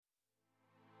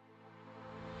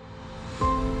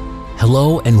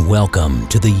Hello and welcome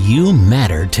to the You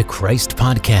Matter to Christ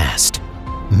podcast.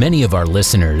 Many of our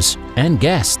listeners and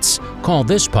guests call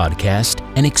this podcast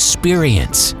an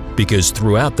experience because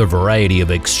throughout the variety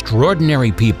of extraordinary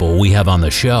people we have on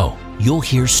the show, you'll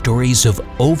hear stories of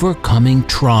overcoming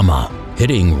trauma,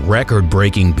 hitting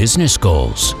record-breaking business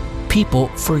goals, people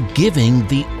forgiving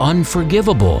the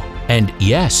unforgivable, and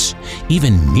yes,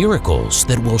 even miracles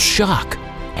that will shock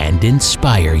and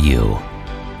inspire you.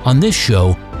 On this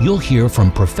show, you'll hear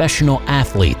from professional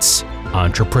athletes,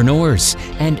 entrepreneurs,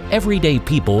 and everyday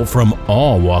people from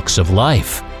all walks of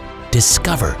life.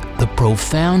 Discover the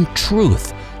profound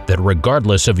truth that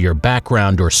regardless of your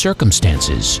background or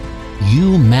circumstances,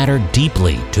 you matter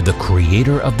deeply to the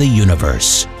Creator of the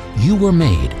universe. You were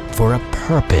made for a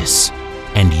purpose,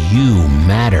 and you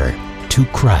matter to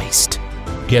Christ.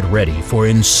 Get ready for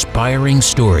inspiring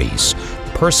stories,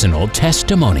 personal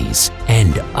testimonies,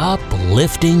 and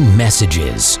uplifting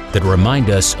messages that remind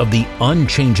us of the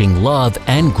unchanging love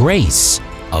and grace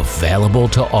available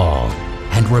to all.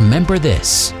 And remember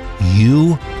this,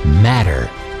 you matter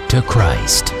to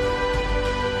Christ.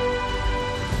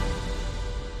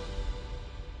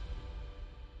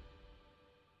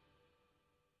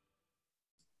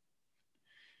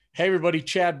 Hey everybody,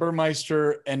 Chad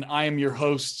Burmeister, and I am your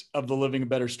host of the Living a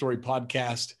Better Story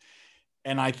podcast.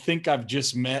 And I think I've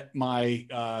just met my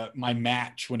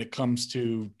match when it comes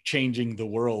to changing the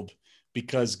world,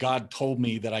 because God told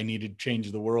me that I needed to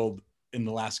change the world in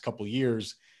the last couple of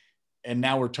years. And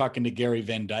now we're talking to Gary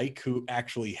VanDyke, who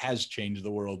actually has changed the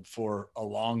world for a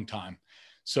long time.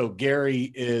 So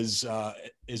Gary is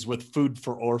with Food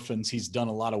for Orphans. He's done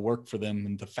a lot of work for them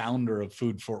and the founder of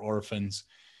Food for Orphans.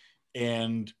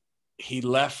 And he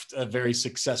left a very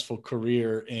successful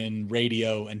career in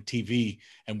radio and TV,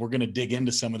 and we're going to dig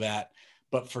into some of that.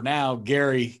 But for now,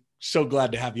 Gary, so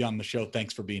glad to have you on the show.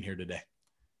 Thanks for being here today.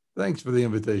 Thanks for the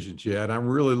invitation, Chad. I'm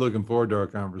really looking forward to our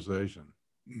conversation.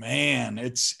 Man,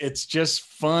 it's just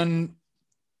fun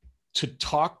to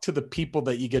talk to the people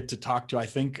that you get to talk to. I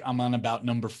think I'm on about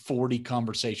number 40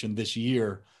 conversation this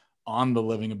year on the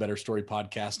Living a Better Story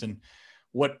podcast. And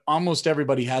what almost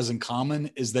everybody has in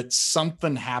common is that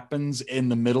something happens in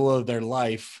the middle of their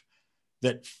life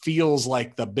that feels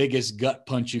like the biggest gut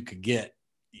punch you could get.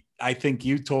 I think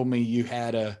you told me you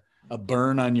had a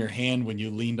burn on your hand when you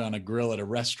leaned on a grill at a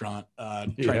restaurant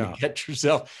trying to catch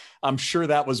yourself. I'm sure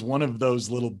that was one of those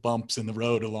little bumps in the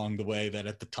road along the way that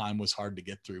at the time was hard to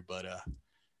get through, but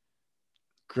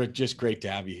just great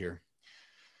to have you here.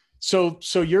 So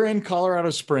you're in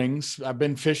Colorado Springs. I've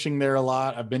been fishing there a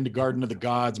lot. I've been to Garden of the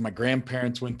Gods. My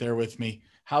grandparents went there with me.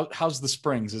 How's the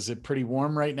Springs? Is it pretty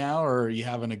warm right now, or are you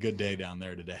having a good day down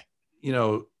there today? You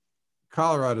know,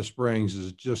 Colorado Springs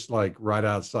is just like right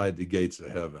outside the gates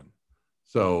of heaven.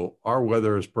 So our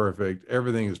weather is perfect.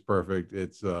 Everything is perfect.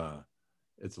 It's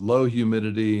low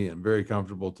humidity and very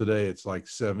comfortable. Today it's like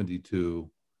 72.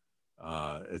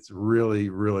 It's really,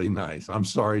 really nice. I'm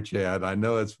sorry, Chad. I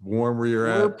know it's warm where you're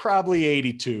at. We're probably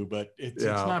 82, but it's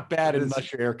not bad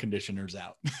unless your air conditioner's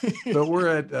out. But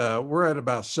we're at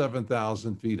about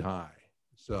 7,000 feet high.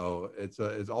 So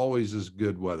it's always this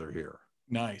good weather here.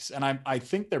 Nice. And I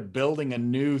think they're building a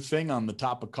new thing on the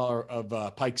top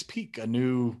of Pikes Peak, a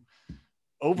new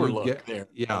overlook there.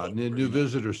 Yeah, new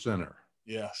visitor center.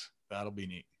 Yes, that'll be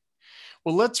neat.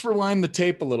 Well, let's rewind the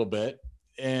tape a little bit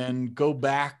and go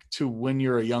back to when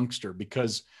you're a youngster,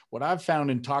 because what I've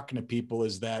found in talking to people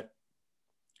is that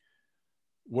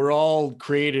we're all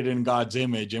created in God's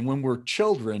image. And when we're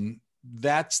children,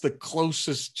 that's the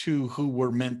closest to who we're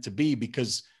meant to be,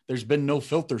 because there's been no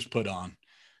filters put on.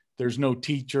 There's no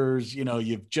teachers,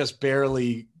 you've just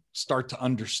barely start to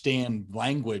understand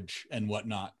language and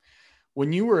whatnot.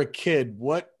 When you were a kid,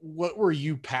 what were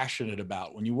you passionate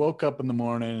about when you woke up in the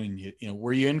morning, and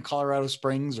were you in Colorado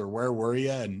Springs, or where were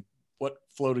you, and what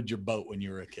floated your boat when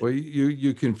you were a kid? Well,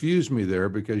 you confused me there,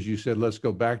 because you said, let's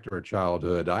go back to our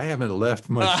childhood. I haven't left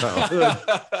my childhood.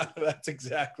 That's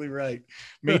exactly right.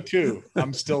 Me too.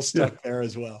 I'm still stuck there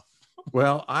as well.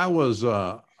 Well, I was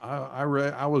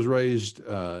raised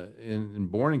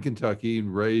born in Kentucky,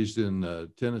 raised in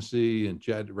Tennessee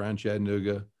and around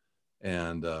Chattanooga,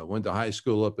 and went to high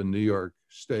school up in New York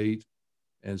State.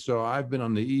 And so I've been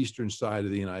on the eastern side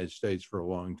of the United States for a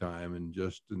long time, and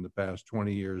just in the past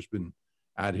 20 years been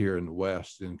out here in the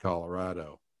West in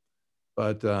Colorado.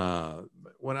 But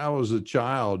when I was a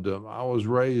child, I was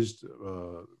raised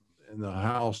in the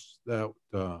house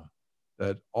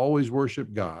that always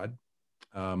worshiped God.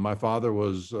 My father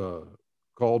was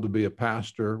called to be a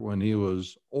pastor when he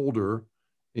was older.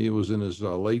 He was in his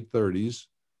late 30s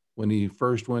when he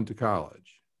first went to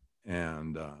college,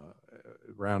 and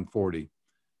around 40.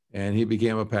 and he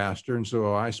became a pastor. And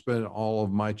so I spent all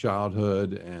of my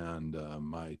childhood and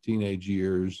my teenage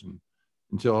years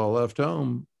until I left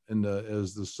home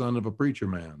as the son of a preacher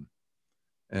man.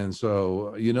 And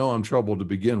so, I'm troubled to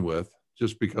begin with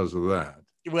just because of that.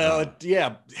 Well,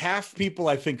 yeah, half people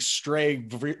I think stray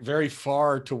very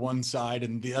far to one side,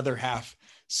 and the other half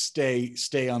stay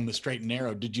on the straight and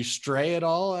narrow. Did you stray at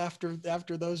all after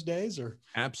those days, or?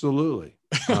 Absolutely.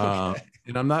 Okay.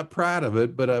 And I'm not proud of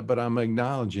it, but I'm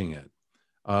acknowledging it.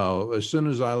 As soon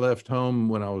as I left home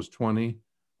when I was 20,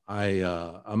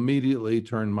 I immediately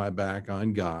turned my back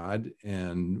on God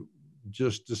and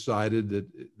just decided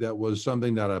that was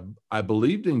something that I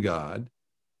believed in God,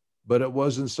 but it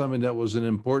wasn't something that was an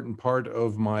important part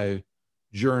of my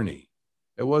journey.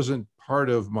 It wasn't part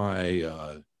of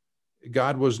my,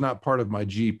 God was not part of my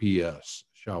GPS,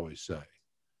 shall we say.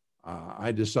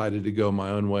 I decided to go my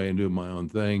own way and do my own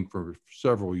thing for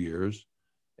several years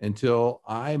until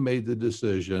I made the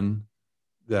decision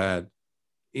that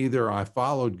either I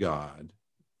followed God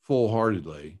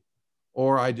full-heartedly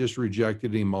or I just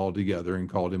rejected him altogether and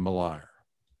called him a liar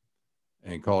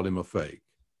and called him a fake.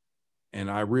 And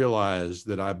I realized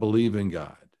that I believe in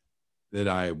God, that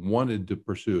I wanted to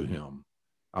pursue him.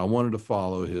 I wanted to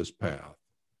follow his path.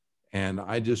 And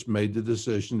I just made the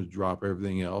decision to drop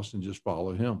everything else and just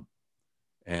follow him.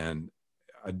 And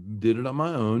I did it on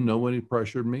my own. Nobody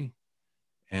pressured me.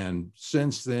 And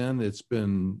since then, it's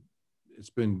been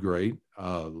great.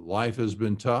 Life has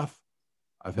been tough.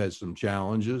 I've had some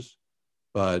challenges,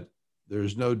 but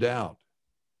there's no doubt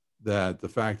that the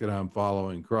fact that I'm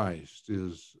following Christ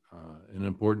is an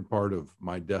important part of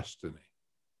my destiny.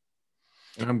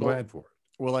 And I'm glad for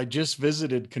it. Well, I just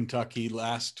visited Kentucky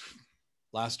last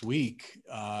week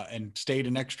and stayed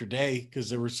an extra day because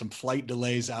there were some flight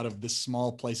delays out of this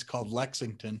small place called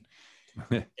Lexington.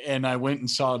 And I went and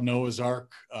saw Noah's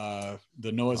Ark,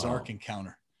 the Noah's Ark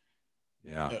encounter.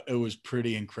 Yeah. It was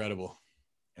pretty incredible.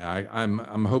 Yeah,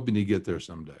 I'm hoping to get there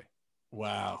someday.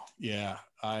 Wow. Yeah,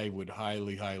 I would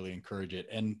highly, highly encourage it.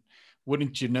 And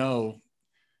wouldn't you know,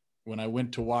 when I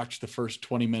went to watch the first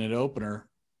 20-minute opener,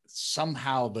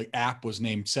 somehow the app was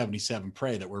named 77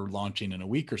 Pray that we're launching in a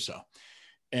week or so.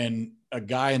 And a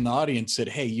guy in the audience said,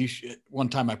 hey, you should, one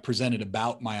time I presented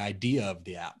about my idea of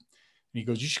the app. And he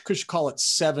goes, you should call it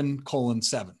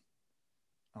 7:7.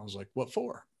 I was like, what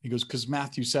for? He goes, because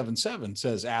Matthew 7:7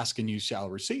 says, ask and you shall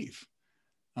receive.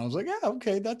 I was like, yeah,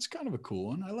 okay, that's kind of a cool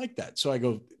one. I like that. So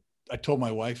I told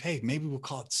my wife, hey, maybe we'll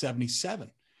call it 77.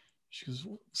 She goes,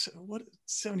 what?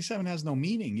 77 has no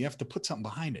meaning. You have to put something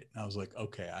behind it. And I was like,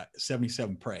 okay,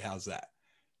 77 Pray. How's that?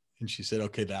 And she said,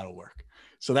 okay, that'll work.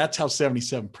 So that's how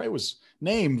 77 Pray was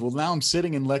named. Well, now I'm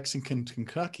sitting in Lexington,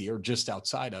 Kentucky, or just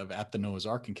outside of, at the Noah's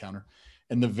Ark encounter.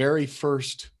 And the very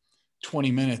first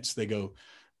 20 minutes, they go,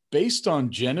 based on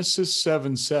Genesis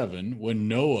 7:7, when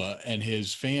Noah and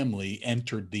his family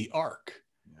entered the ark.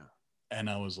 Yeah. And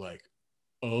I was like,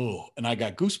 oh, and I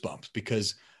got goosebumps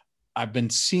because I've been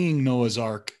seeing Noah's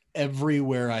Ark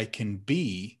everywhere I can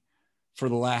be for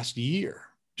the last year.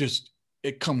 Just,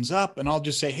 it comes up and I'll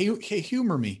just say, hey,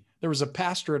 humor me. There was a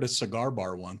pastor at a cigar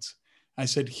bar once. I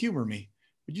said, humor me.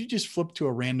 Would you just flip to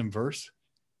a random verse?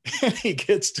 And he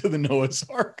gets to the Noah's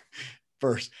Ark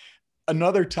verse.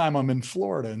 Another time I'm in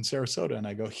Florida, in Sarasota, and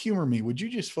I go, humor me. Would you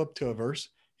just flip to a verse?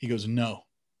 He goes, no.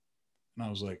 And I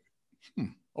was like,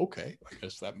 okay, I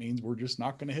guess that means we're just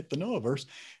not going to hit the Noah verse.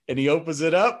 And he opens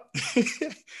it up.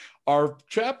 Our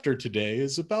chapter today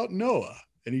is about Noah.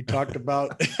 And he talked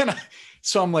about,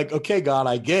 so I'm like, okay, God,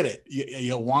 I get it.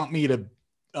 You want me to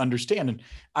understand. And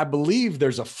I believe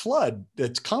there's a flood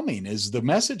that's coming is the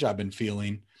message I've been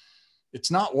feeling.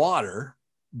 It's not water,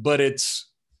 but it's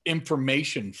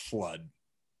information flood.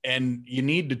 And you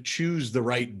need to choose the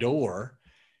right door.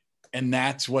 And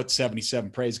that's what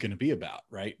 77 Pray is going to be about,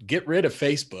 right? Get rid of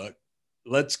Facebook.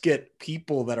 Let's get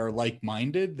people that are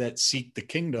like-minded, that seek the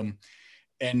kingdom,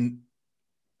 and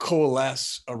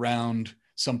coalesce around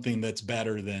something that's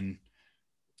better than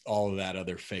all of that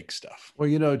other fake stuff.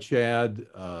 Well, Chad,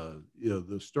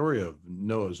 the story of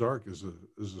Noah's Ark is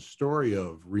a story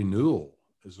of renewal,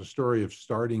 is a story of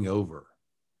starting over.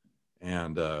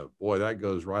 And boy, that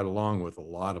goes right along with a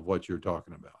lot of what you're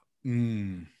talking about.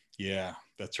 Yeah,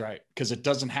 that's right. Because it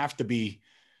doesn't have to be,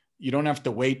 you don't have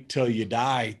to wait till you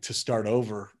die to start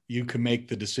over. You can make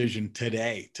the decision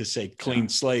today to say, clean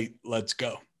slate, let's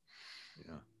go.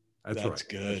 Yeah, that's right.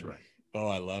 Good. That's right. Oh,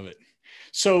 I love it.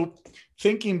 So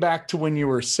thinking back to when you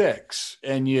were 6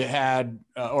 and you had,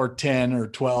 or 10 or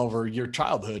 12 or your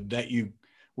childhood that you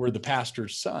were the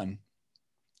pastor's son,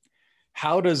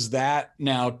 how does that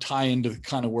now tie into the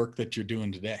kind of work that you're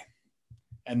doing today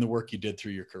and the work you did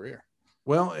through your career?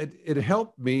 Well, it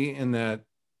helped me in that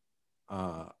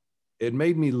it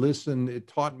made me listen. It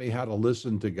taught me how to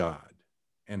listen to God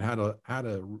and how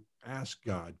to ask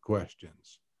God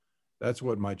questions. That's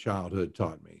what my childhood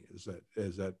taught me, is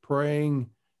that praying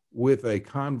with a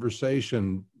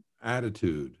conversation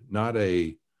attitude, not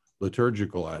a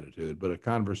liturgical attitude, but a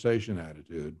conversation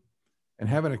attitude. And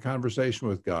having a conversation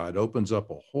with God opens up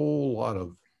a whole lot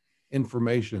of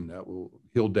information that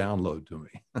he'll download to me.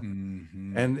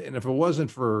 Mm-hmm. And if it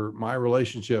wasn't for my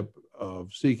relationship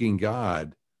of seeking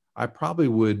God, I probably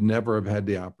would never have had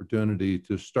the opportunity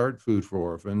to start Food for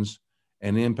Orphans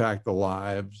and impact the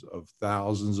lives of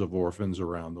thousands of orphans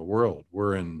around the world.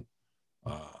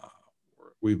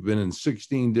 We've been in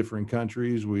 16 different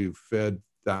countries. We've fed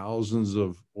thousands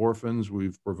of orphans.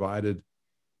 We've provided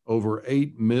over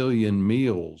 8 million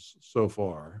meals so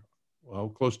far. Well,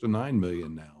 close to 9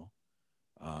 million now.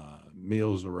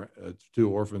 Meals to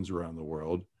orphans around the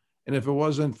world. And if it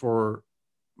wasn't for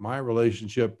my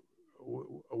relationship,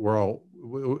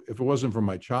 if it wasn't for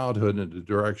my childhood and the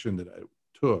direction that I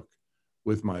took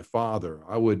with my father,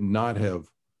 I would not have,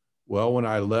 when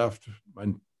I left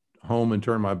my home and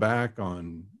turned my back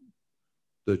on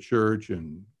the church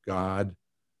and God,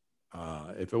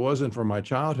 if it wasn't for my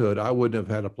childhood, I wouldn't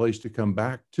have had a place to come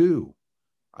back to.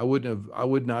 I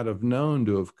would not have known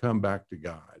to have come back to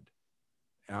God.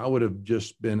 I would have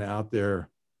just been out there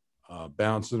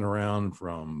bouncing around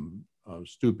from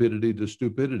stupidity to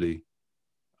stupidity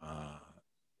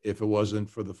if it wasn't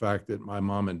for the fact that my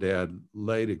mom and dad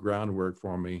laid a groundwork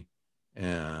for me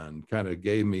and kind of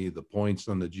gave me the points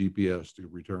on the GPS to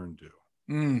return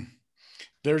to.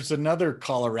 There's another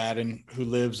Coloradan who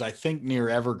lives, I think, near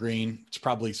Evergreen. It's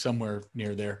probably somewhere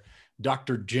near there.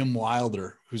 Dr. Jim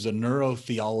Wilder, who's a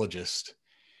neurotheologist.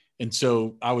 And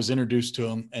so I was introduced to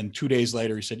him, and 2 days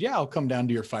later he said, yeah, I'll come down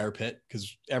to your fire pit,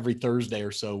 because every Thursday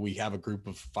or so we have a group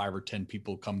of 5 or 10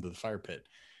 people come to the fire pit.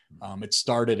 It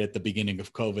started at the beginning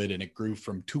of COVID, and it grew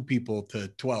from 2 people to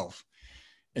 12.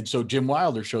 And so Jim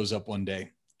Wilder shows up one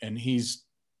day, and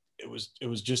it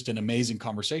was just an amazing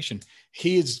conversation.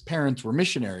 His parents were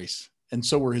missionaries, and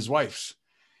so were his wife's.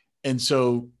 And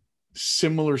so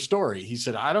similar story. He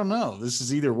said, I don't know, this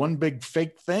is either one big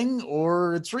fake thing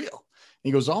or it's real.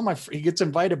 He goes, he gets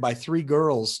invited by 3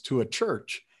 girls to a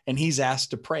church, and he's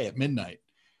asked to pray at midnight.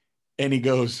 And he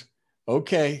goes,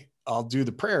 okay, I'll do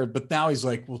the prayer. But now he's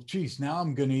like, well, geez, now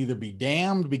I'm going to either be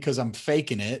damned because I'm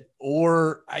faking it,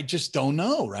 or I just don't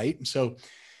know. Right. And so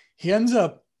he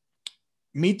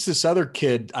meets this other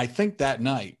kid, I think that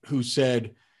night, who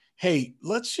said, hey,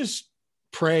 let's just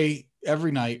pray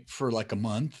every night for like a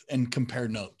month and compare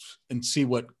notes and see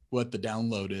what the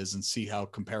download is and see how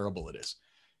comparable it is.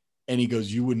 And he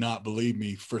goes, you would not believe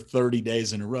me. For 30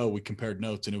 days in a row, we compared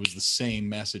notes, and it was the same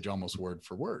message, almost word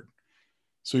for word.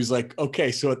 So he's like,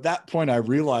 okay, so at that point, I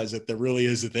realized that there really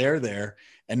is a there.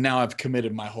 And now I've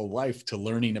committed my whole life to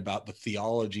learning about the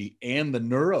theology and the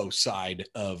neuro side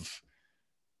of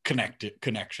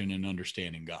connection and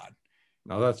understanding God.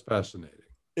 Now that's fascinating.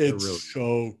 It's really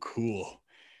so cool.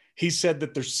 He said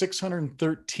that there's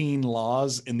 613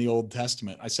 laws in the Old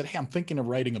Testament. I said, hey, I'm thinking of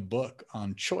writing a book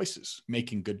on choices,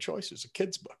 making good choices, a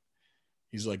kid's book.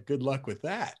 He's like, good luck with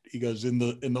that. He goes, in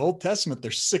the Old Testament,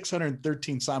 there's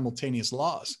 613 simultaneous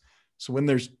laws. So when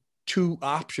there's 2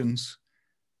 options,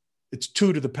 it's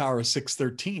 2 to the power of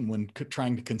 613 when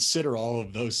trying to consider all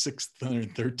of those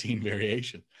 613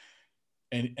 variations.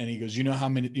 And he goes, you know how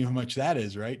much that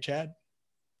is, right, Chad?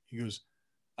 He goes,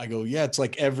 I go, yeah, it's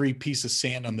like every piece of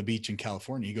sand on the beach in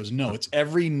California. He goes, no, it's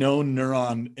every known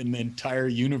neuron in the entire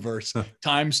universe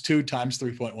times 2 times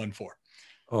 3.14.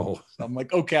 Oh, so I'm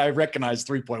like, okay, I recognize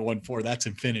 3.14. That's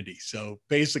infinity. So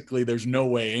basically there's no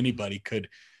way anybody could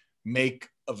make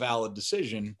a valid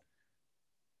decision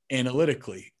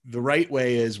analytically. The right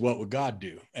way is, what would God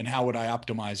do? And how would I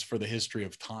optimize for the history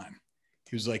of time?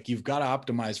 He was like, you've got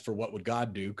to optimize for what would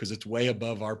God do, because it's way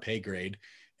above our pay grade.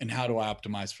 And how do I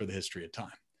optimize for the history of time?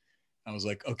 I was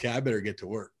like, okay, I better get to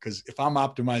work, because if I'm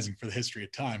optimizing for the history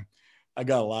of time, I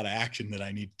got a lot of action that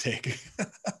I need to take.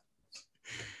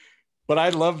 But I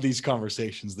love these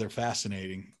conversations. They're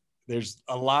fascinating. There's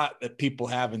a lot that people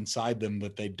have inside them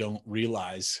that they don't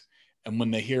realize. And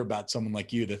when they hear about someone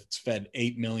like you that's fed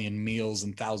 8 million meals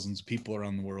and thousands of people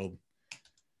around the world,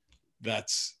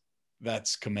 that's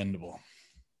commendable.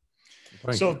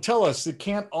 So tell us, it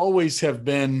can't always have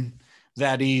been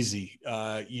that easy.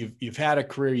 You've had a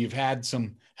career, you've had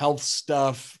some health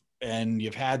stuff, and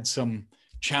you've had some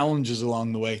challenges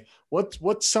along the way.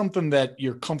 What's something that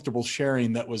you're comfortable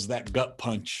sharing that was that gut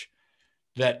punch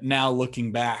that now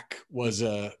looking back was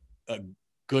a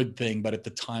good thing, but at the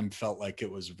time felt like it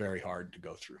was very hard to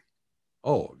go through?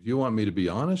 Oh, you want me to be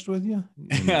honest with you?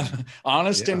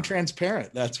 Honest Yeah. and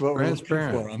transparent. That's what we're looking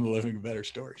Transparent. for on the Living a Better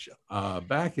Story show.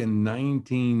 Back in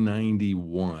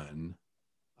 1991,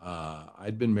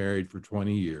 I'd been married for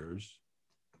 20 years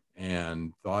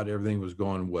and thought everything was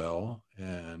going well.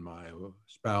 And my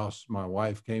spouse, my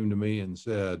wife, came to me and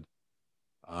said,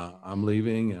 I'm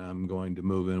leaving and I'm going to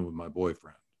move in with my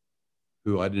boyfriend,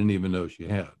 who I didn't even know she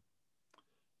had.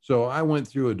 So I went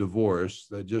through a divorce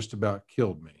that just about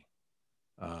killed me.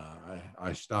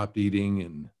 I stopped eating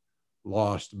and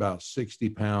lost about 60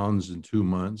 pounds in 2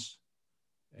 months,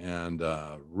 and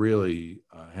really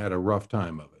had a rough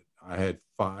time of it. I had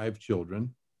 5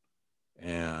 children,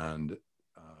 and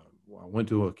I went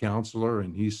to a counselor,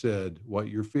 and he said, what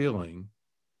you're feeling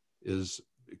is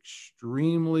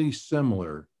extremely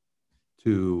similar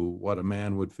to what a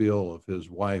man would feel if his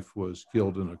wife was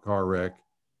killed in a car wreck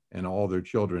and all their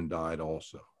children died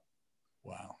also.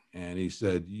 Wow. And he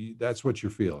said, that's what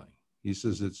you're feeling. He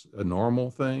says, it's a normal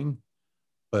thing,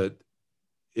 but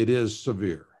it is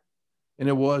severe. And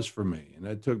it was for me. And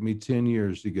it took me 10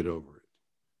 years to get over it.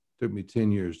 It took me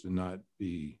 10 years to not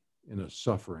be in a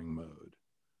suffering mode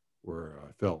where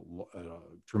I felt a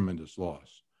tremendous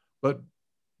loss. But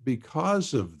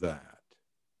because of that,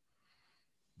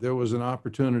 there was an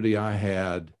opportunity I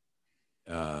had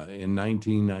in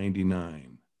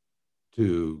 1999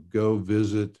 to go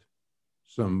visit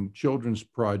some children's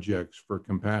projects for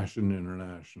Compassion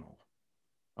International.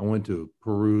 I went to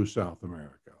Peru, South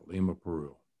America, Lima,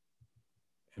 Peru.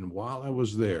 And while I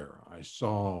was there, I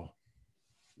saw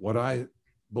what I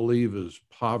believe is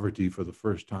poverty for the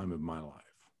first time in my life.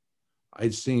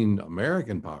 I'd seen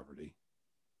American poverty,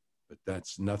 but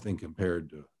that's nothing compared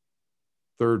to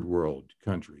third world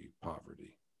country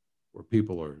poverty, where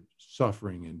people are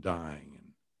suffering and dying and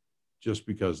just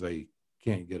because they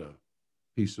can't get a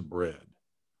piece of bread.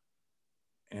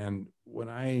 And when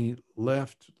I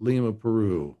left Lima,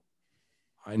 Peru,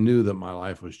 I knew that my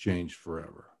life was changed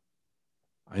forever.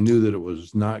 I knew that it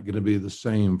was not going to be the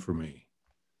same for me,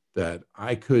 that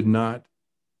I could not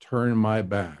turn my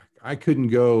back. I couldn't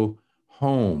go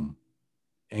home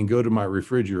and go to my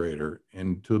refrigerator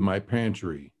and to my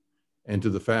pantry and to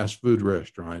the fast food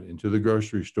restaurant and to the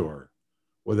grocery store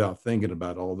without thinking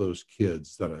about all those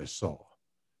kids that I saw,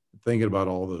 thinking about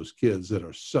all those kids that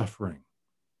are suffering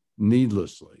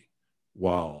needlessly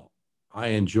while I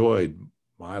enjoyed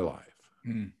my life.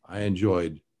 I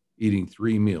enjoyed eating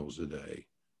 3 meals a day,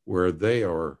 where they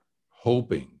are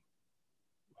hoping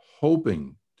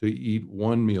to eat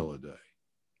 1 meal a day,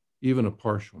 even a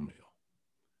partial meal.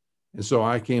 And so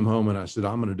I came home and I said,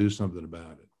 I'm going to do something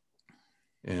about it.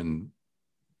 And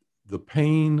the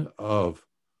pain of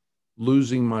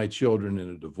losing my children in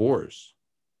a divorce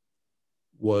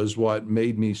was what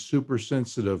made me super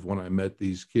sensitive when I met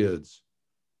these kids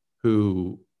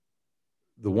who,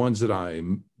 the ones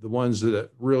that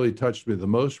really touched me the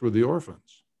most were the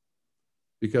orphans,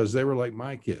 because they were like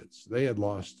my kids. They had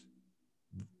lost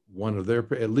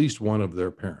at least one of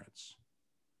their parents.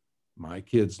 My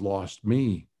kids lost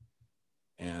me.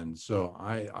 And so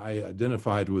I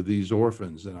identified with these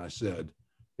orphans, and I said,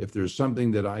 if there's something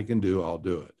that I can do, I'll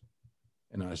do it.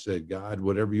 And I said, God,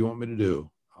 whatever you want me to do,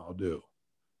 I'll do.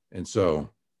 And so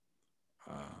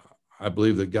I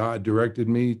believe that God directed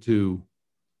me to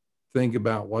think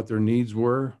about what their needs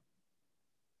were.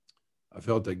 I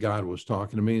felt that God was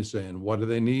talking to me and saying, what do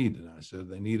they need? And I said,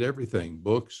 they need everything: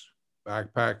 books,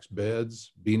 backpacks,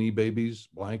 beds, beanie babies,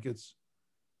 blankets.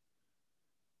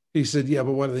 He said, yeah,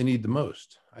 but what do they need the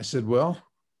most? I said, well,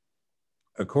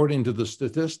 according to the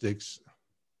statistics,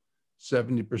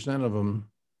 70% of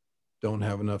them don't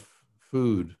have enough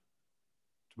food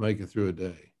to make it through a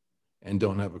day and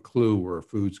don't have a clue where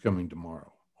food's coming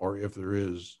tomorrow, or if there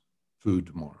is food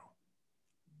tomorrow.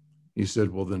 He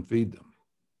said, well, then feed them.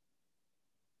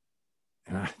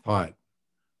 And I thought,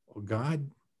 well, God,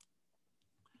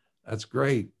 that's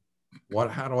great.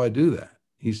 How do I do that?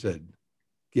 He said,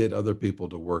 get other people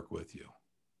to work with you.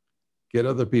 Get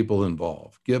other people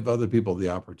involved. Give other people the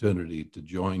opportunity to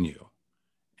join you.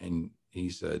 And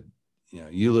he said,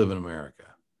 you live in America.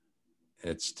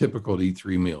 It's typical to eat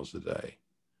 3 meals a day.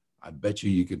 I bet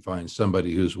you could find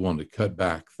somebody who's willing to cut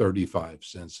back 35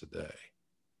 cents a day.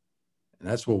 And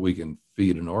that's what we can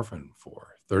feed an orphan for,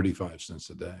 35 cents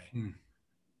a day.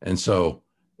 And so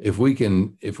if we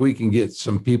can get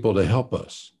some people to help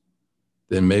us,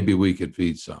 then maybe we could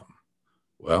feed some.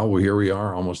 Well, here we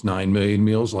are, almost 9 million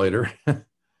meals later,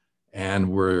 and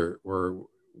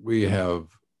we have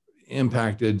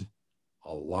impacted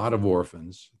a lot of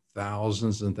orphans,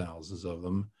 thousands and thousands of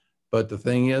them. But the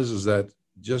thing is that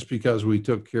just because we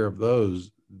took care of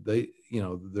those,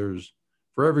 there's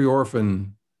for every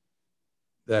orphan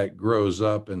that grows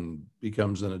up and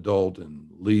becomes an adult and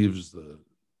leaves the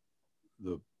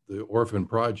orphan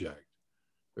project,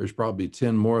 there's probably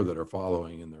 10 more that are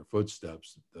following in their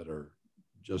footsteps that are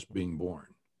just being born.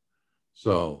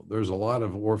 So there's a lot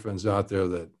of orphans out there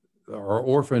that are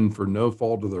orphaned for no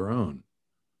fault of their own.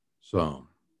 So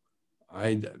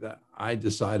I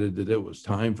decided that it was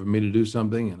time for me to do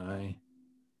something, and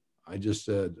I just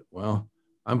said, well,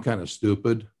 I'm kind of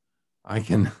stupid. I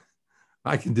can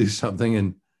do something.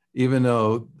 And even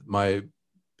though my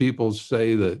people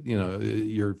say that, you know,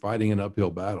 you're fighting an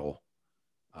uphill battle,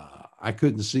 I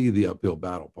couldn't see the uphill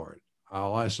battle part.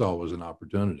 All I saw was an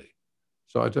opportunity.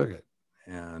 So I took it.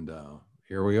 And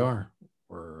here we are.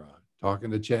 We're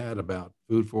talking to Chad about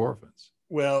Food for Orphans.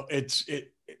 Well,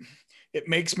 it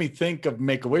makes me think of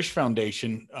Make-A-Wish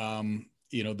Foundation.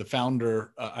 You know, the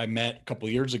founder I met a couple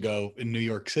of years ago in New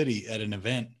York City at an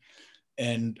event,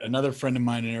 and another friend of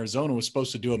mine in Arizona was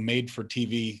supposed to do a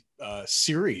made-for-TV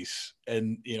series,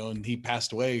 and you know, and he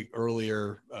passed away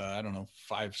earlier. I don't know,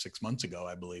 5-6 months ago,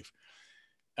 I believe.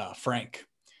 Frank.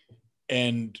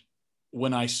 And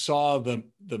when I saw the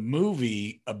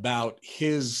movie about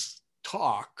his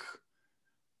talk,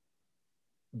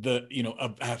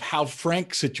 of how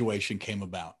Frank's situation came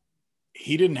about.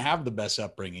 He didn't have the best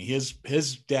upbringing.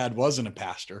 His dad wasn't a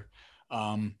pastor.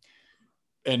 And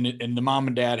the mom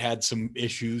and dad had some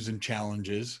issues and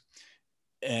challenges,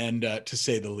 and to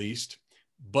say the least,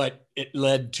 but it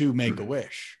led to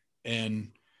Make-A-Wish.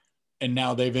 And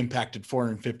now they've impacted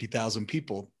 450,000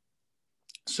 people.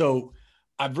 So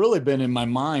I've really been in my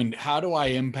mind, how do I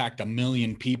impact 1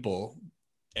 million people?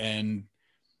 And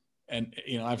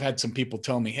you know, I've had some people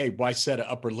tell me, hey, why set an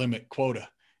upper limit quota?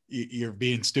 You're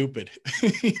being stupid.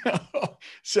 You know?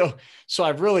 So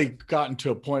I've really gotten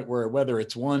to a point where whether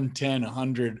it's 1, 10,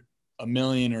 100, 1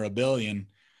 million, or 1 billion,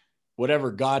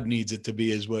 whatever God needs it to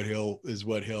be is what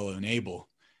he'll enable.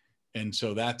 And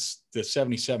so that's the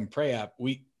 77 Pray app.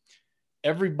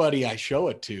 Everybody I show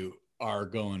it to are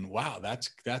going, wow, that's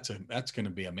going to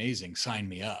be amazing. Sign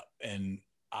me up. And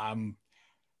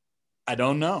I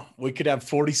don't know. We could have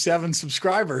 47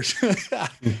 subscribers,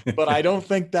 but I don't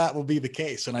think that will be the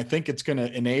case. And I think it's going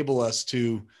to enable us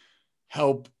to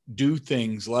help do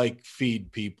things like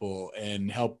feed people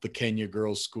and help the Kenya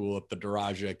Girls School at the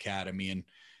Daraja Academy and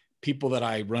people that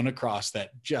I run across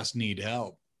that just need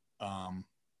help.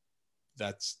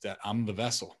 That I'm the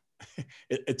vessel.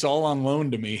 It's all on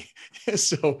loan to me.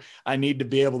 So I need to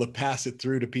be able to pass it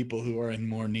through to people who are in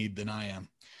more need than I am.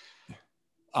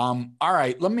 All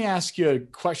right, let me ask you a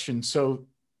question. So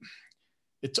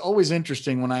it's always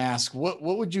interesting when I ask, what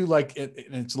would you like, and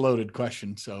it's a loaded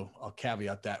question, so I'll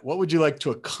caveat that. What would you like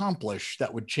to accomplish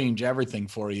that would change everything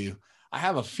for you? I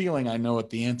have a feeling I know what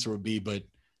the answer would be, but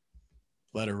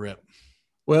let her rip.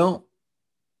 Well,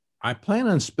 I plan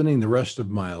on spending the rest of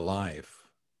my life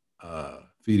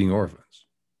feeding orphans.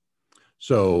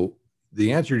 So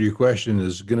the answer to your question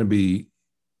is going to be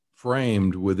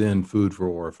framed within Food for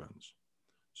Orphans.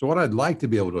 So what I'd like to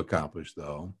be able to accomplish,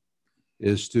 though,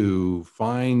 is to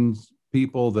find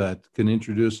people that can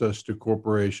introduce us to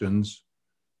corporations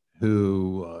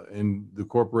who, and the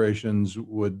corporations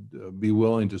would be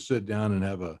willing to sit down and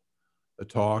have a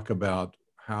talk about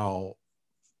how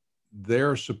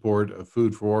their support of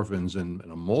Food for Orphans in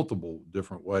multiple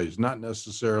different ways, not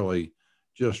necessarily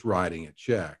just writing a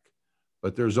check,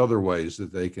 but there's other ways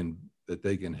that they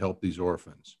can help these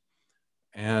orphans.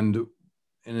 And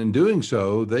in doing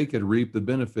so, they could reap the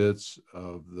benefits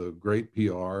of the great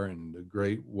PR and the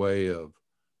great way of,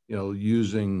 you know,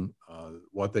 using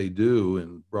what they do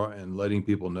and letting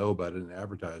people know about it and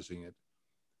advertising it,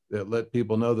 that let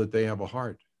people know that they have a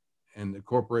heart. And the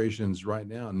corporations right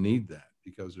now need that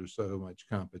because there's so much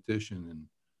competition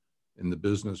in the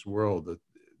business world that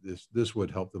this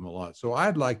would help them a lot. So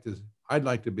I'd like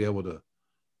to be able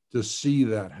to see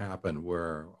that happen,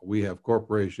 where we have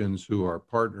corporations who are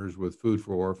partners with Food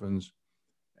for Orphans.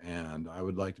 And I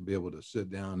would like to be able to sit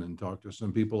down and talk to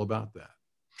some people about that.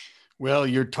 Well,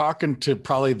 you're talking to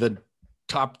probably the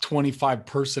top 25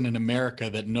 person in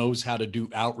America that knows how to do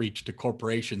outreach to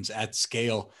corporations at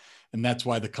scale. And that's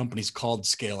why the company's called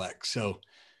ScaleX. So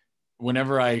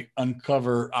whenever I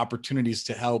uncover opportunities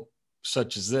to help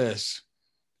such as this,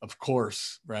 of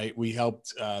course, right? We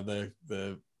helped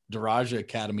the Daraja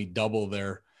Academy double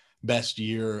their best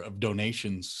year of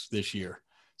donations this year.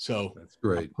 So that's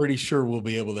great. I'm pretty sure we'll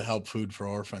be able to help Food for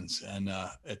Orphans. And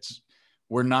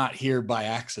we're not here by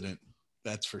accident.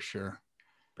 That's for sure.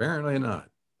 Apparently not.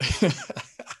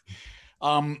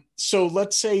 So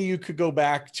let's say you could go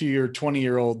back to your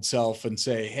 20-year-old self and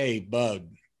say, hey, Bud,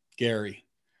 Gary,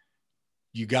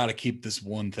 you got to keep this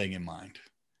one thing in mind,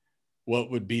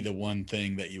 what would be the one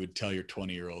thing that you would tell your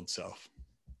 20-year-old self?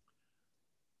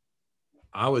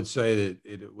 I would say that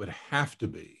it would have to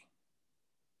be,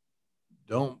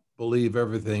 don't believe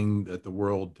everything that the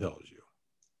world tells you.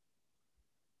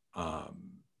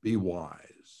 Be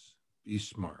wise, be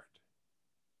smart.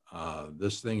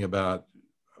 This thing about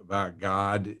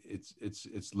God,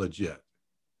 it's legit.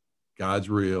 God's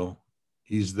real.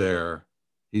 He's there.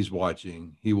 He's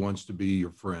watching. He wants to be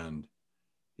your friend.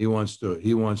 He wants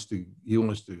to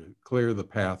clear the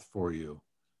path for you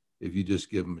if you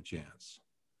just give him a chance.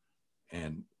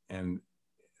 And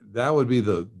that would be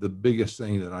the biggest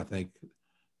thing that I think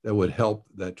that would help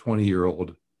that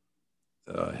 20-year-old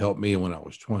help me when I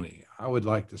was 20. I would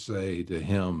like to say to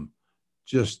him,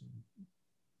 just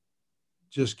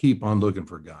keep on looking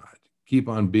for God. Keep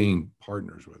on being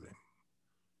partners with him,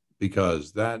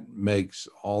 because that makes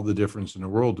all the difference in the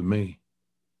world to me.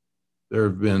 There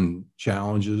have been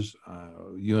challenges.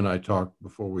 You and I talked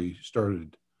before we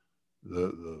started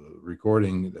the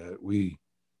recording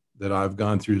that I've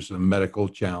gone through some medical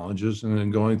challenges and then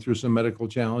going through some medical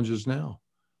challenges now.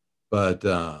 But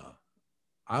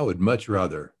I would much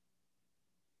rather,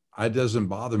 it doesn't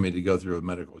bother me to go through a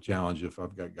medical challenge if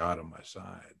I've got God on my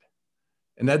side.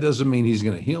 And that doesn't mean he's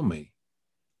going to heal me.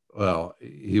 Well,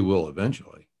 he will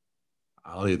eventually.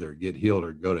 I'll either get healed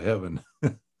or go to heaven.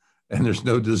 And there's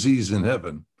no disease in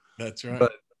heaven. That's right.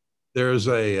 But there's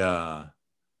but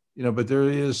there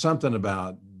is something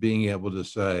about being able to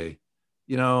say,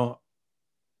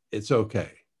 it's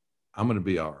okay. I'm going to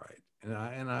be all right.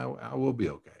 And I will be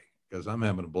okay, because I'm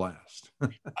having a blast.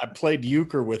 I played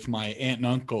euchre with my aunt and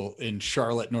uncle in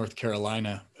Charlotte, North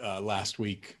Carolina last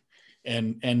week.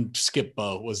 And skip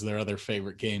bow was their other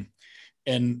favorite game.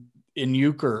 And in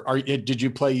euchre, did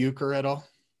you play euchre at all?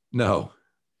 No.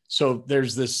 So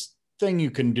there's this thing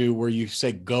you can do where you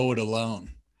say, go it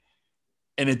alone.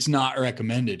 And it's not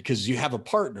recommended because you have a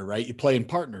partner, right? You play in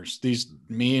partners.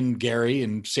 Me and Gary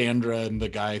and Sandra and the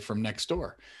guy from next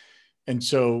door. And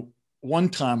so one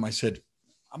time I said,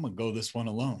 I'm going to go this one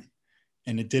alone.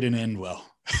 And it didn't end well.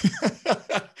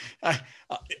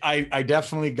 I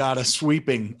definitely got a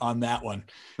sweeping on that one.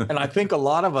 And I think a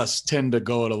lot of us tend to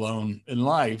go it alone in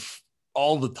life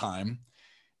all the time.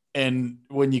 And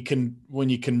when you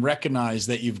can recognize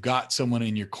that you've got someone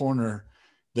in your corner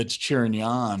that's cheering you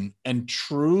on, and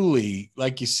truly,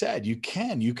 like you said, you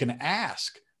can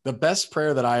ask. The best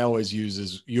prayer that I always use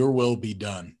is, your will be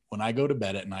done. When I go to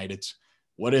bed at night, it's,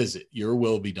 what is it? Your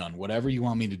will be done. Whatever you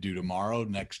want me to do tomorrow,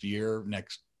 next year,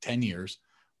 next 10 years,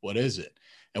 what is it?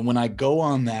 And when I go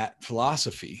on that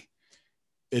philosophy,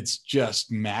 it's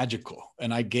just magical.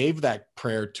 And I gave that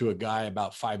prayer to a guy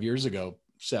about 7 years ago.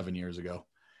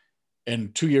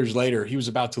 And 2 years later, he was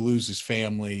about to lose his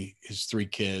family, his 3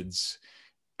 kids.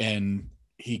 And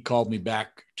he called me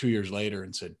back 2 years later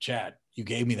and said, Chad, you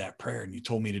gave me that prayer and you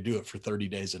told me to do it for 30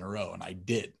 days in a row. And I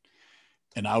did.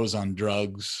 And I was on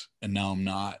drugs, and now I'm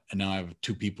not. And now I have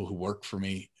 2 people who work for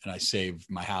me, and I saved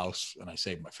my house and I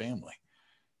saved my family.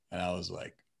 And I was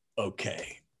like,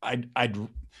 okay,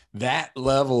 that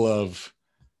level of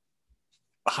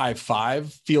high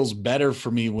five feels better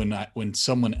for me when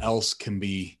someone else can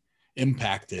be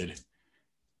impacted.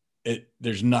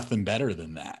 There's nothing better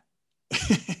than that.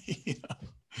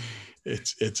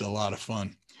 It's a lot of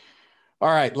fun. All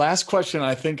right. Last question.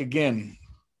 I think, again,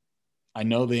 I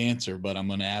know the answer, but I'm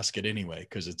going to ask it anyway,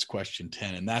 because it's question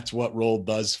 10. And that's, what role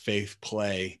does faith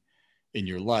play in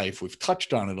your life? We've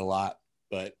touched on it a lot,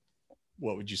 but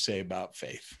what would you say about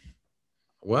faith?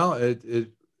 Well,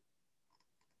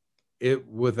 it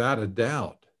without a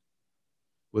doubt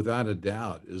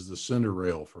is the center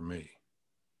rail for me.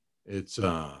 It's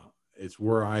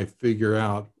where I figure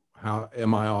out, how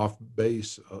am I off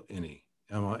base any?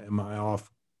 Am I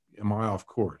off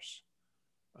course?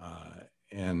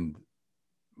 And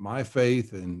my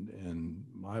faith and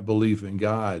my belief in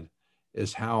God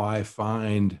is how I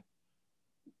find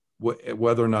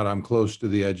whether or not I'm close to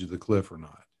the edge of the cliff or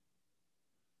not.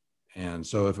 And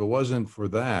so if it wasn't for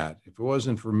that, if it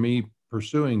wasn't for me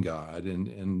pursuing God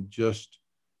and just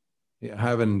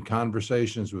having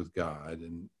conversations with God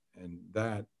and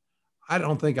that, I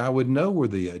don't think I would know where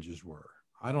the edges were.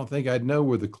 I don't think I'd know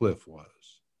where the cliff was.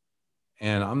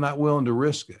 And I'm not willing to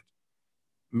risk it.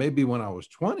 Maybe when I was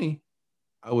 20,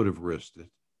 I would have risked it.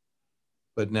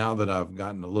 But now that I've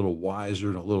gotten a little wiser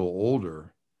and a little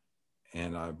older,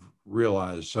 and I've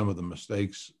realized some of the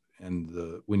mistakes,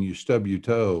 and when you stub your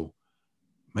toe,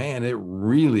 man, it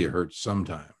really hurts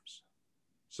sometimes.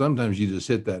 Sometimes you just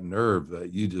hit that nerve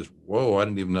that you just, whoa, I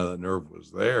didn't even know that nerve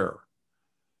was there.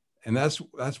 And that's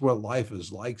what life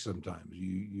is like sometimes.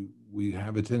 We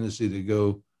have a tendency to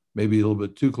go maybe a little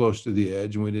bit too close to the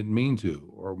edge and we didn't mean to,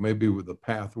 or maybe with the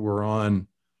path we're on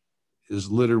is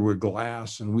littered with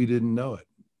glass and we didn't know it,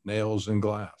 nails and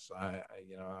glass.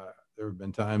 There have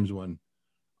been times when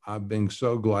I've been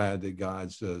so glad that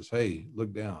God says, hey,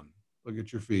 look down, look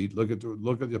at your feet, look at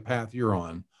the path you're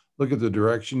on, look at the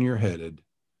direction you're headed.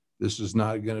 This is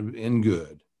not going to end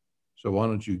good. So why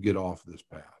don't you get off this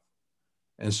path?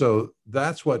 And so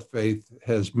that's what faith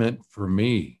has meant for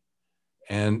me.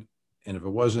 And if it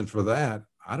wasn't for that,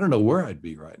 I don't know where I'd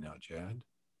be right now, Chad.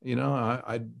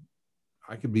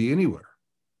 I could be anywhere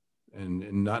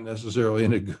and not necessarily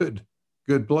in a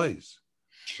good place.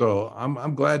 So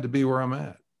I'm glad to be where I'm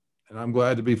at. And I'm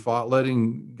glad to be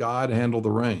letting God handle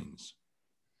the reins.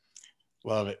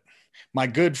 Love it. My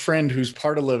good friend who's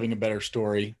part of Living a Better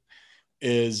Story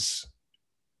is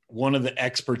one of the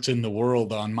experts in the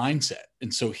world on mindset.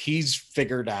 And so he's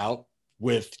figured out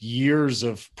with years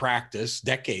of practice,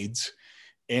 decades,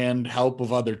 and help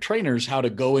of other trainers, how to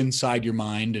go inside your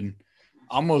mind and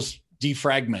almost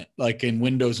defragment, like in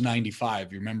Windows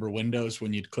 95. You remember Windows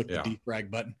when you'd click the defrag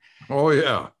button? Oh,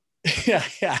 yeah.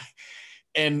 Yeah.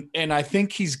 And I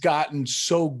think he's gotten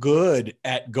so good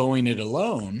at going it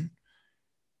alone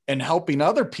and helping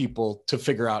other people to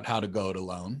figure out how to go it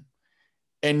alone.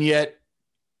 And yet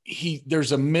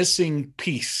there's a missing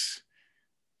piece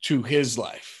to his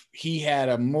life. He had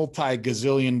a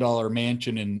multi-gazillion-dollar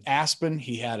mansion in Aspen.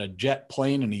 He had a jet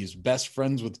plane and he's best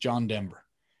friends with John Denver.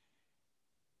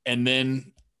 And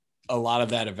then a lot of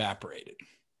that evaporated.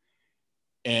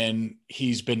 And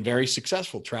he's been very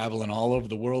successful traveling all over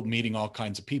the world, meeting all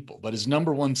kinds of people. But his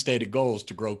number one stated goal is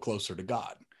to grow closer to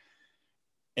God.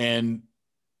 And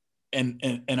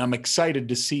I'm excited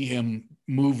to see him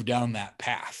move down that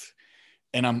path.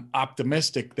 And I'm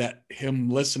optimistic that him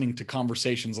listening to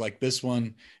conversations like this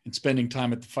one and spending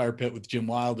time at the fire pit with Jim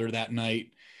Wilder that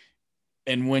night.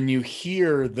 And when you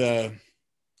hear the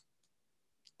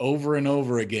over and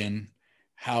over again,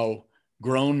 how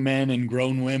grown men and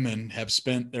grown women have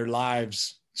spent their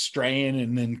lives straying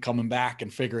and then coming back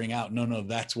and figuring out, no,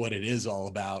 that's what it is all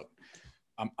about.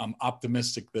 I'm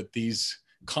optimistic that these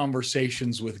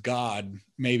conversations with God,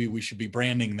 maybe we should be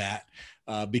branding that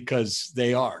because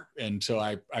they are. And so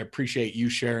I appreciate you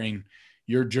sharing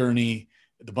your journey,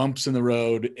 the bumps in the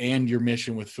road, and your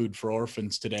mission with Food for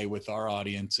Orphans today with our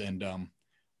audience. And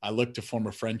I look to form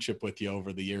a friendship with you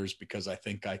over the years because I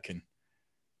think I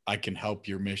can help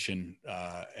your mission,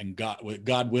 and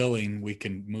God willing, we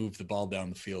can move the ball down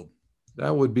the field.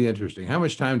 That would be interesting. How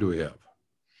much time do we have?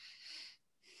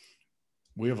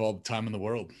 We have all the time in the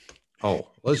world. Oh,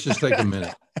 let's just take a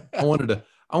minute. I wanted to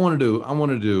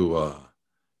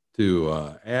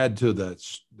add to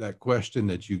that question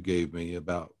that you gave me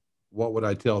about what would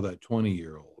I tell that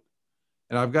 20-year-old?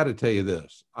 And I've got to tell you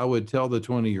this. I would tell the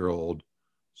 20-year-old,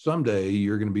 someday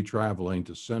you're going to be traveling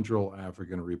to Central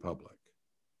African Republic.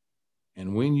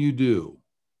 And when you do,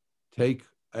 take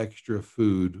extra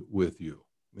food with you.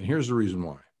 And here's the reason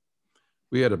why.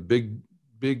 We had a big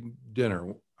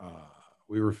dinner.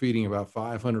 We were feeding about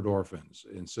 500 orphans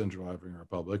in Central African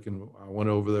Republic. And I went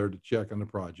over there to check on the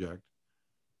project.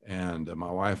 And my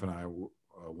wife and I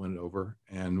went over,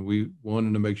 and we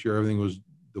wanted to make sure everything was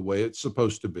the way it's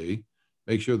supposed to be,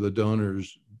 make sure the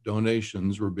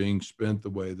donations were being spent the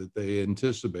way that they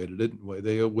anticipated it, the way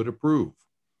they would approve.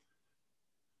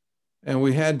 And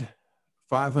we had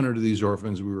 500 of these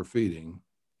orphans we were feeding,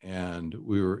 and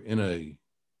we were in a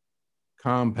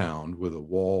compound with a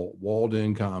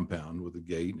walled-in compound with a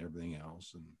gate and everything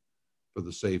else, and for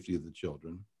the safety of the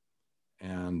children.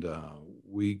 And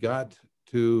we got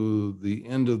to the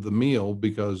end of the meal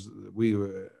because we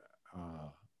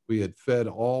had fed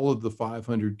all of the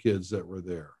 500 kids that were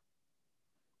there,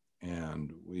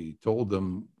 and we told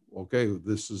them, okay,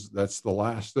 that's the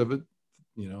last of it.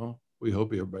 We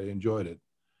hope everybody enjoyed it.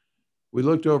 We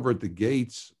looked over at the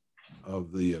gates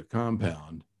of the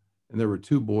compound, and there were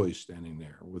two boys standing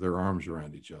there with their arms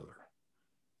around each other.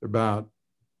 They're about,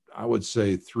 I would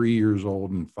say, 3 years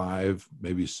old and 5,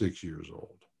 maybe 6 years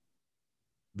old.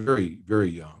 Very, very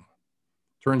young.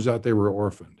 Turns out they were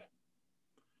orphaned.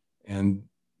 And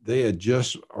they had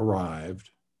just arrived,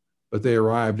 but they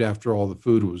arrived after all the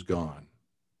food was gone.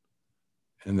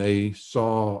 And they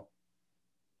saw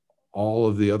all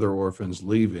of the other orphans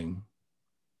leaving,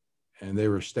 and they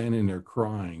were standing there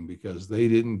crying because they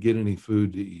didn't get any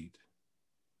food to eat.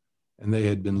 And they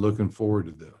had been looking forward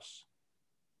to this.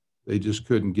 They just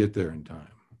couldn't get there in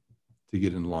time to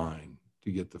get in line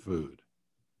to get the food.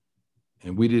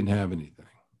 And we didn't have anything.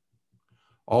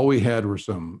 All we had were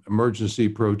some emergency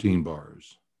protein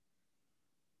bars.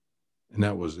 and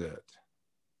that was it.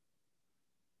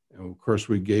 And of course,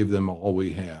 we gave them all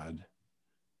we had,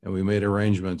 and we made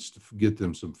arrangements to get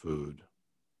them some food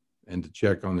and to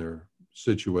check on their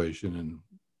situation and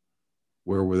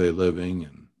where were they living.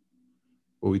 And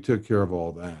well, we took care of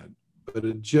all that. But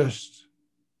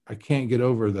I can't get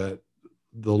over the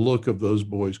look of those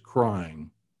boys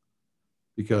crying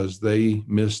because they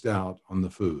missed out on the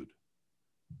food.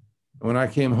 And when I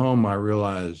came home, I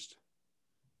realized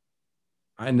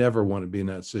I never want to be in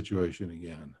that situation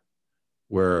again,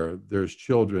 where there's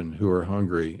children who are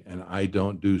hungry and I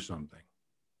don't do something.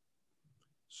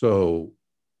 So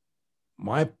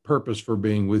my purpose for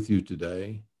being with you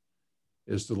today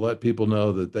is to let people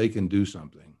know that they can do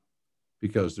something,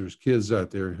 because there's kids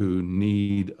out there who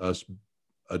need us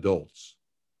adults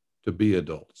to be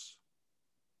adults.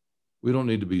 We don't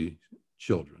need to be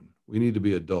children. We need to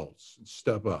be adults and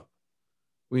step up.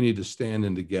 We need to stand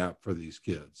in the gap for these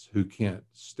kids who can't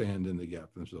stand in the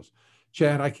gap for themselves.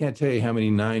 Chad, I can't tell you how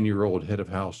many 9-year-old head of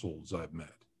households I've met.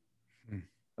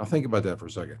 Now think about that for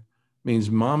a second. It means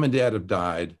mom and dad have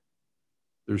died.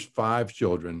 There's 5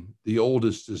 children. The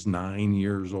oldest is 9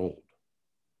 years old.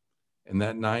 And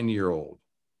that 9-year-old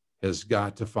has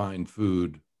got to find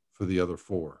food for the other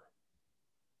 4.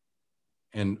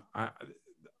 And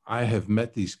I have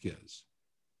met these kids.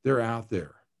 They're out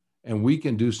there, and we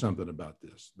can do something about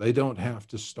this. They don't have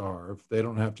to starve. They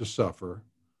don't have to suffer.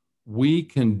 We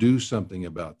can do something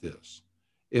about this.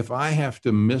 If I have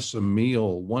to miss a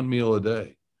meal, 1 meal a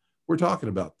day, we're talking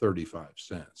about 35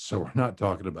 cents. So we're not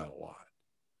talking about a lot.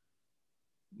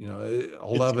 You know,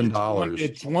 $11.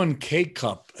 It's one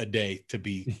K-cup a day, to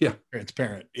be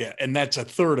transparent. Yeah. And that's a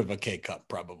third of a K-cup,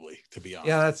 probably, to be honest.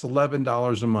 Yeah, that's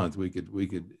 $11 a month.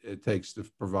 It takes to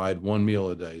provide 1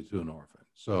 meal a day to an orphan.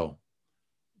 So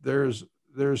there's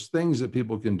things that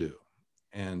people can do.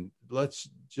 And I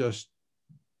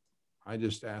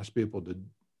just ask people to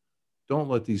don't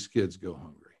let these kids go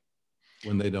hungry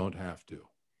when they don't have to.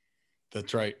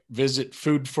 That's right. Visit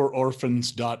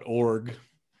foodfororphans.org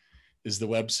is the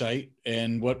website.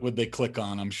 And what would they click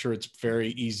on? I'm sure it's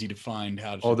very easy to find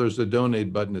how to. Oh, there's a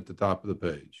donate button at the top of the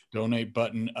page. Donate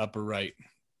button, upper right.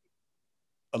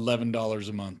 $11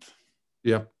 a month.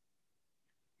 Yep.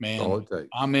 Man, that's all it takes.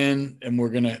 I'm in, and we're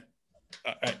going to,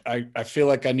 I feel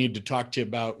like I need to talk to you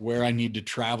about where I need to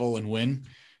travel and when,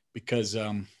 because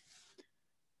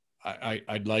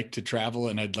I'd like to travel,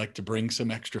 and I'd like to bring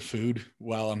some extra food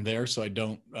while I'm there. So I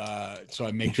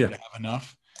make sure to have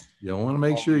enough. You want to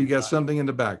make sure you got something in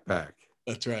the backpack.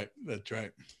 That's right. That's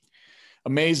right.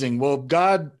 Amazing. Well,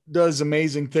 God does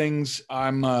amazing things.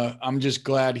 I'm just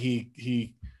glad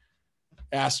he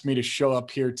asked me to show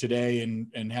up here today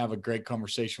and have a great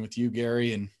conversation with you,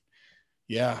 Gary. And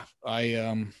yeah,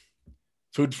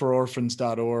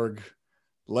 foodfororphans.org.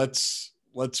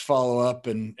 Let's follow up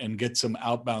and get some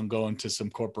outbound going to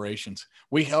some corporations.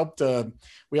 We helped a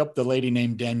lady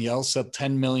named Danielle sell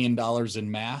 $10 million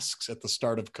in masks at the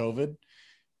start of COVID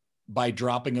by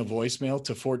dropping a voicemail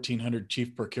to 1,400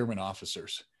 chief procurement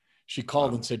officers. She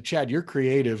called and said, Chad, you're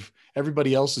creative.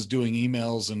 Everybody else is doing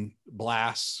emails and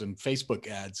blasts and Facebook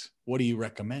ads. What do you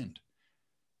recommend?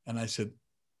 And I said,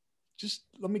 just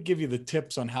let me give you the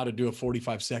tips on how to do a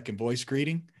 45-second voice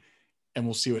greeting, and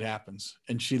we'll see what happens.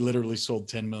 And she literally sold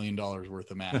 $10 million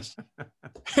worth of masks.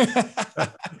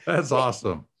 That's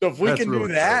awesome. So if we can do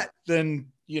that, then,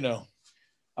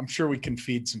 I'm sure we can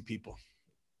feed some people.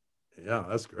 Yeah,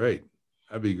 that's great.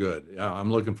 That'd be good. Yeah, I'm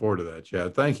looking forward to that,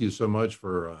 Chad. Thank you so much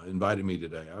for inviting me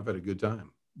today. I've had a good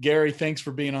time. Gary, thanks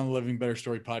for being on the Living Better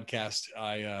Story podcast.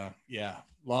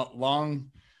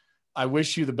 I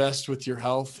wish you the best with your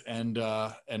health, and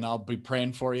I'll be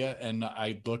praying for you. And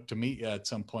I look to meet you at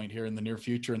some point here in the near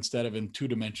future. Instead of in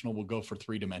 2-dimensional, we'll go for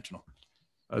 3-dimensional.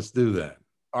 Let's do that.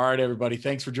 All right, everybody.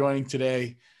 Thanks for joining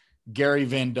today. Gary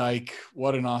VanDyke,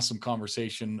 what an awesome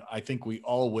conversation. I think we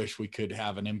all wish we could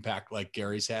have an impact like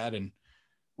Gary's had, and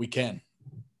we can.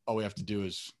 All we have to do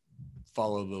is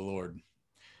follow the Lord.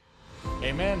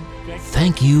 Amen.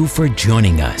 Thank you for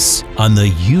joining us on the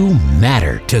You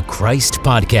Matter to Christ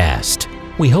podcast.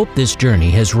 We hope this journey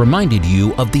has reminded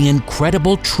you of the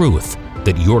incredible truth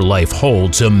that your life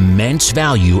holds immense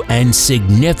value and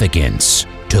significance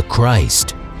to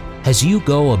Christ. As you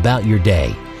go about your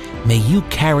day, may you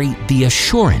carry the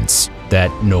assurance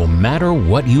that no matter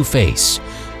what you face,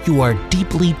 you are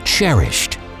deeply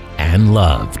cherished and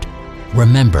loved.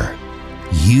 Remember,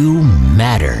 you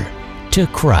matter to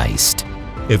Christ.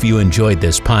 If you enjoyed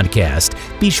this podcast,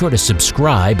 be sure to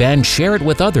subscribe and share it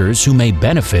with others who may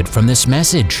benefit from this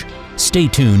message. Stay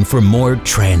tuned for more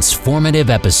transformative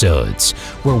episodes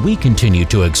where we continue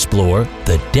to explore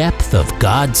the depth of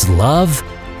God's love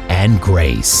and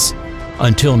grace.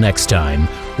 Until next time,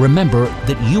 remember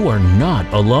that you are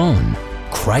not alone.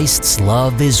 Christ's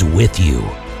love is with you,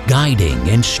 guiding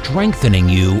and strengthening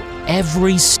you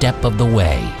every step of the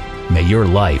way. May your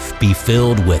life be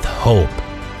filled with hope,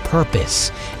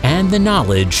 purpose, and the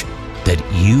knowledge that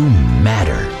you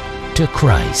matter to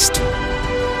Christ.